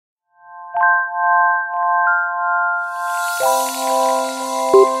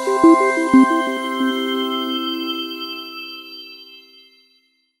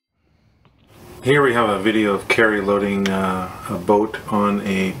Here we have a video of Carrie loading a boat on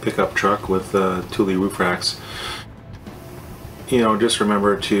a pickup truck with Thule roof racks. You know, just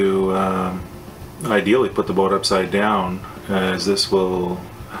remember to ideally put the boat upside down, as this will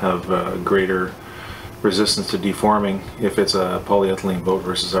have greater resistance to deforming if it's a polyethylene boat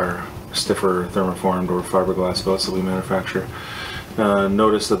versus our stiffer thermoformed or fiberglass boats that we manufacture.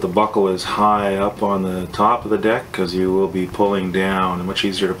 Notice that the buckle is high up on the top of the deck because you will be pulling down, and much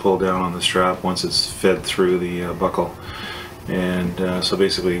easier to pull down on the strap once it's fed through the buckle. And so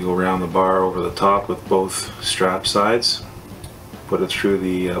basically you go around the bar over the top with both strap sides, put it through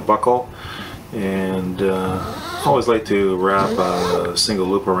the buckle, and always like to wrap a single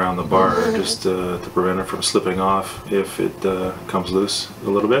loop around the bar just to prevent it from slipping off if it comes loose a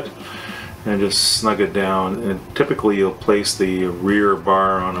little bit. And just snug it down, and typically you'll place the rear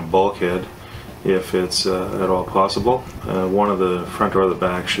bar on a bulkhead if it's at all possible. One of the front or the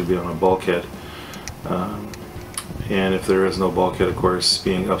back should be on a bulkhead, and if there is no bulkhead, of course,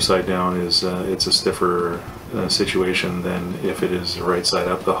 being upside down is it's a stiffer situation than if it is right side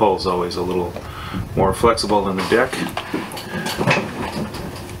up. The hull is always a little more flexible than the deck.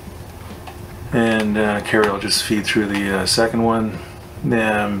 And Carrie will just feed through the second one.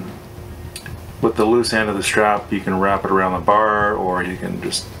 With the loose end of the strap, you can wrap it around the bar, or you can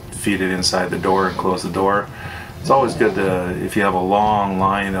just feed it inside the door and close the door. It's always good to, if you have a long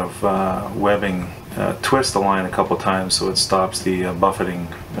line of webbing, twist the line a couple times so it stops the buffeting,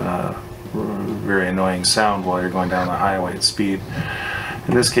 very annoying sound while you're going down the highway at speed.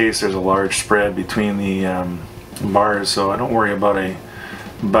 In this case, there's a large spread between the bars, so I don't worry about a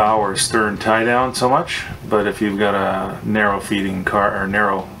bow or stern tie down so much. But if you've got a narrow feeding car or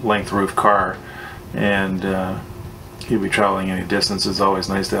narrow length roof car, and you'll be traveling any distance, it's always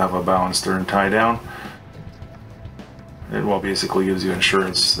nice to have a bow and stern tie down. It well basically gives you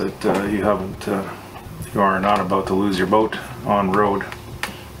insurance that you are not about to lose your boat on road.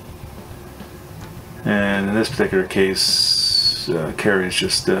 And in this particular case, Carrie is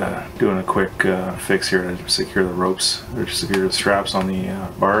just doing a quick fix here to secure the ropes, or to secure the straps on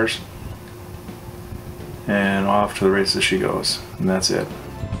the bars, and off to the races she goes, and that's it.